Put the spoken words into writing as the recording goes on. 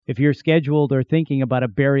If you're scheduled or thinking about a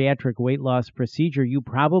bariatric weight loss procedure, you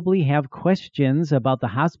probably have questions about the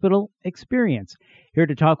hospital experience. Here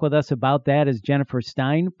to talk with us about that is Jennifer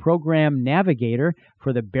Stein, Program Navigator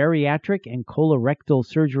for the Bariatric and Colorectal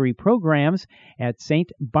Surgery Programs at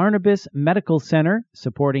St. Barnabas Medical Center,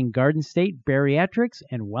 supporting Garden State Bariatrics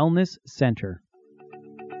and Wellness Center.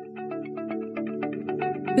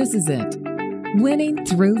 This is it. Winning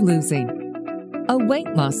Through Losing, a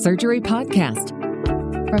weight loss surgery podcast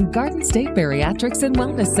from Garden State Bariatrics and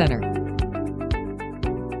Wellness Center.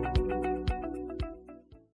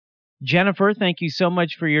 Jennifer, thank you so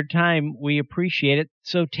much for your time. We appreciate it.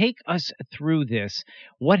 So take us through this.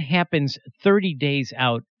 What happens 30 days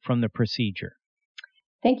out from the procedure?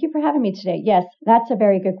 Thank you for having me today. Yes, that's a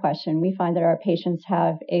very good question. We find that our patients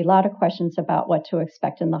have a lot of questions about what to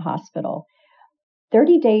expect in the hospital.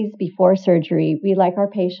 30 days before surgery, we like our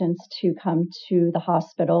patients to come to the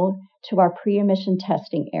hospital to our pre-admission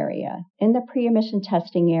testing area. In the pre-admission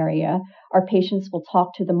testing area, our patients will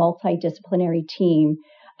talk to the multidisciplinary team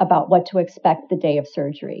about what to expect the day of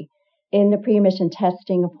surgery. In the pre-admission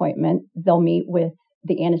testing appointment, they'll meet with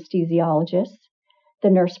the anesthesiologist, the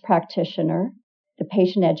nurse practitioner, the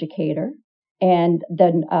patient educator, and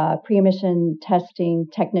the pre-admission testing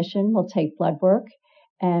technician will take blood work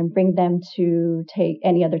and bring them to take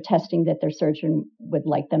any other testing that their surgeon would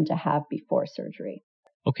like them to have before surgery.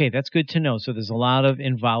 Okay, that's good to know. So there's a lot of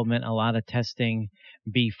involvement, a lot of testing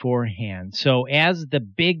beforehand. So as the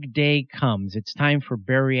big day comes, it's time for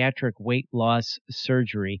bariatric weight loss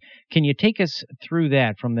surgery. Can you take us through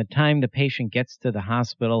that from the time the patient gets to the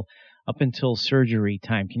hospital up until surgery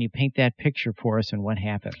time? Can you paint that picture for us and what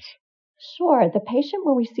happens? Sure. The patient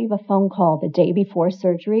will receive a phone call the day before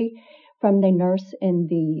surgery from the nurse in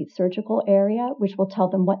the surgical area, which will tell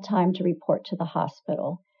them what time to report to the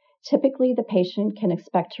hospital. Typically, the patient can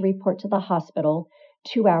expect to report to the hospital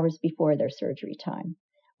 2 hours before their surgery time.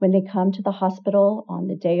 When they come to the hospital on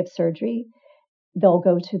the day of surgery, they'll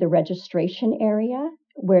go to the registration area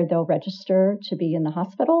where they'll register to be in the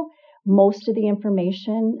hospital. Most of the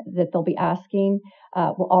information that they'll be asking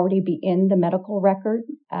will already be in the medical record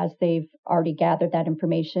as they've already gathered that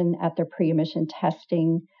information at their pre-admission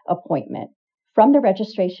testing appointment. From the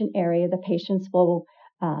registration area, the patients will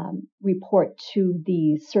report to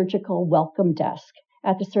the surgical welcome desk.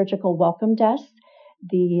 At the surgical welcome desk,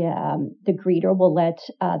 the greeter will let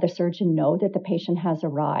the surgeon know that the patient has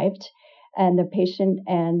arrived, and the patient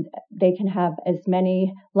and they can have as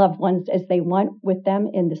many loved ones as they want with them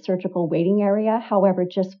in the surgical waiting area. However,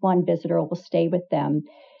 just one visitor will stay with them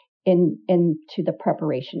into the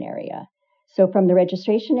preparation area. So from the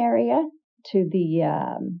registration area to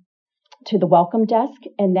the welcome desk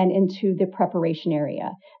and then into the preparation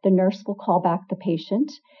area, the nurse will call back the patient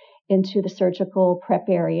into the surgical prep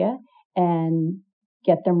area and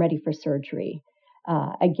get them ready for surgery.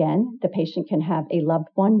 Again, the patient can have a loved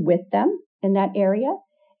one with them in that area.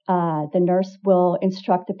 The nurse will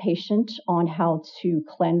instruct the patient on how to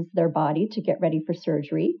cleanse their body to get ready for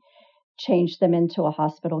surgery, change them into a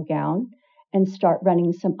hospital gown, and start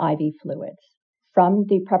running some IV fluids. From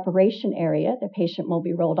the preparation area, the patient will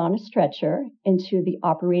be rolled on a stretcher into the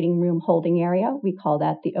operating room holding area. We call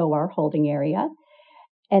that the OR holding area.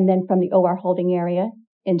 And then from the OR holding area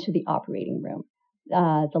into the operating room.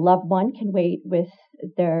 The loved one can wait with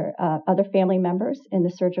their other family members in the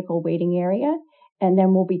surgical waiting area, and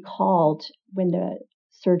then will be called when the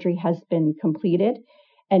surgery has been completed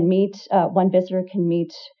and one visitor can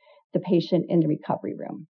meet the patient in the recovery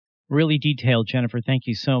room. Really detailed, Jennifer. Thank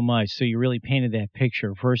you so much. So you really painted that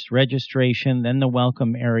picture. First registration, then the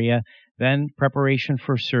welcome area, then preparation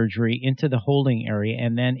for surgery, into the holding area,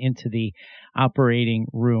 and then into the operating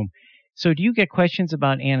room. So do you get questions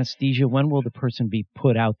about anesthesia? When will the person be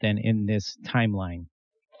put out then in this timeline?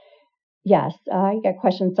 Yes, I get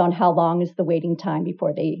questions on how long is the waiting time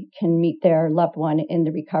before they can meet their loved one in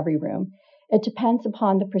the recovery room. It depends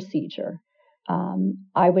upon the procedure.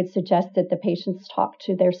 I would suggest that the patients talk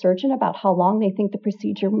to their surgeon about how long they think the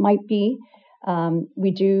procedure might be.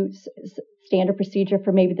 We do standard procedure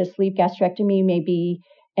for maybe the sleeve gastrectomy, maybe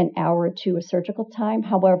an hour or two of surgical time.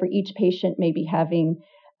 However, each patient may be having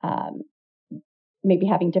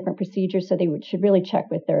different procedures, so they should really check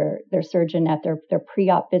with their surgeon at their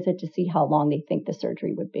pre-op visit to see how long they think the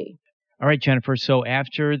surgery would be. All right, Jennifer, so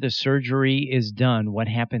after the surgery is done, what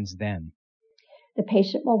happens then? The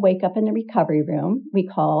patient will wake up in the recovery room. We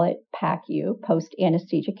call it PACU,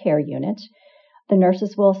 Post-Anesthesia Care Unit. The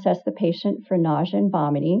nurses will assess the patient for nausea and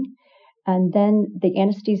vomiting, and then the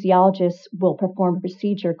anesthesiologist will perform a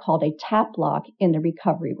procedure called a TAP block in the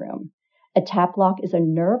recovery room. A TAP block is a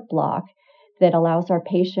nerve block that allows our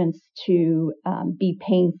patients to be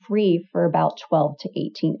pain-free for about 12 to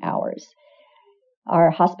 18 hours.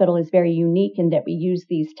 Our hospital is very unique in that we use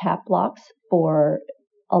these TAP blocks for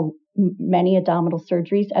many abdominal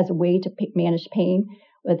surgeries as a way to manage pain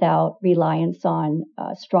without reliance on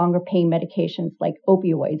stronger pain medications like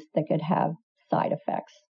opioids that could have side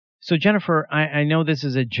effects. So, Jennifer, I know this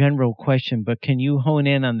is a general question, but can you hone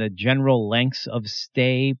in on the general lengths of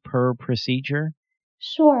stay per procedure?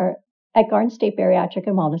 Sure. At Garden State Bariatric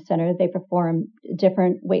and Wellness Center, they perform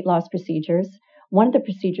different weight loss procedures. One of the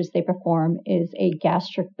procedures they perform is a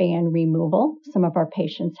gastric band removal. Some of our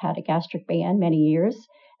patients had a gastric band many years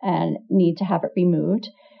and need to have it removed.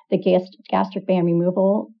 The gastric band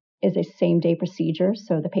removal is a same-day procedure,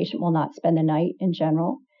 so the patient will not spend the night in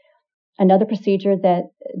general. Another procedure that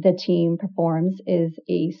the team performs is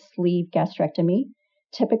a sleeve gastrectomy.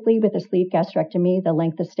 Typically, with a sleeve gastrectomy, the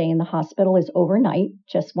length of stay in the hospital is overnight,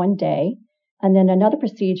 just one day. And then another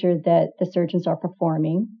procedure that the surgeons are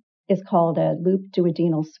performing is called a loop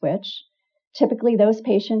duodenal switch. Typically, those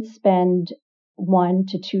patients spend 1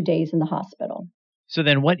 to 2 days in the hospital. So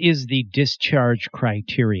then what is the discharge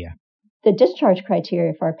criteria? The discharge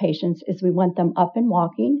criteria for our patients is we want them up and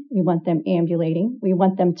walking, we want them ambulating, we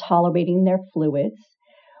want them tolerating their fluids,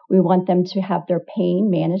 we want them to have their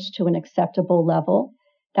pain managed to an acceptable level.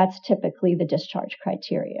 That's typically the discharge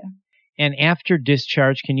criteria. And after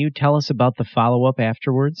discharge, can you tell us about the follow-up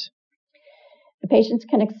afterwards? The patients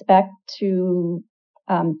can expect to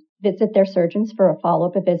visit their surgeons for a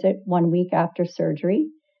follow-up visit 1 week after surgery,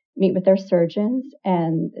 meet with their surgeons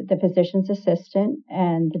and the physician's assistant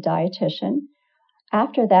and the dietitian.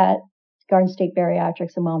 After that, Garden State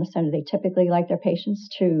Bariatrics and Wellness Center, they typically like their patients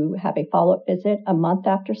to have a follow-up visit a month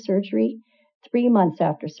after surgery, 3 months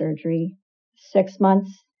after surgery, 6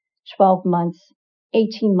 months, 12 months,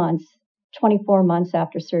 18 months, 24 months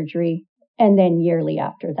after surgery, and then yearly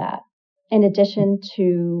after that. In addition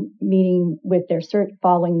to meeting with their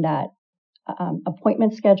following that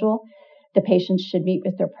appointment schedule, the patients should meet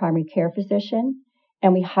with their primary care physician,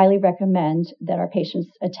 and we highly recommend that our patients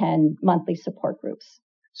attend monthly support groups.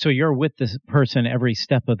 So you're with this person every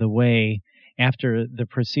step of the way after the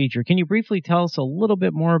procedure. Can you briefly tell us a little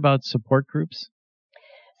bit more about support groups?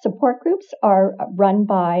 Support groups are run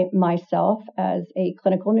by myself as a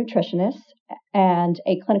clinical nutritionist and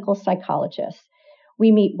a clinical psychologist.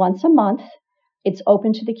 We meet once a month. It's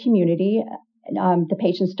open to the community. The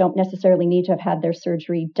patients don't necessarily need to have had their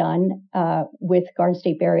surgery done with Garden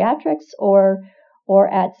State Bariatrics or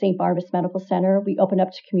at St. Barnabas Medical Center. We open up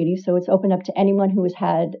to community, so it's open up to anyone who has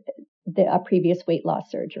had a previous weight loss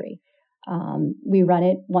surgery. We run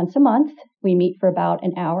it once a month. We meet for about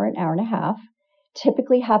an hour and a half.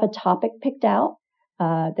 Typically have a topic picked out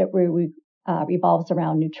that revolves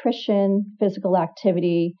around nutrition, physical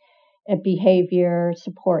activity, behavior,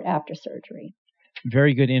 support after surgery.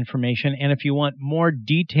 Very good information. And if you want more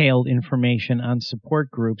detailed information on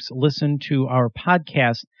support groups, listen to our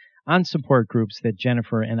podcast on support groups that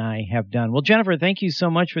Jennifer and I have done. Well, Jennifer, thank you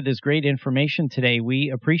so much for this great information today.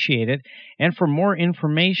 We appreciate it. And for more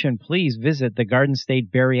information, please visit the Garden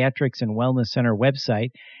State Bariatrics and Wellness Center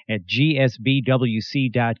website at gsbwc.com.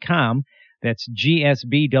 That's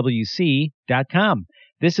gsbwc.com.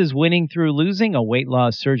 This is Winning Through Losing, a weight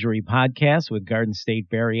loss surgery podcast with Garden State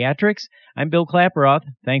Bariatrics. I'm Bill Klaproth.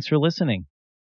 Thanks for listening.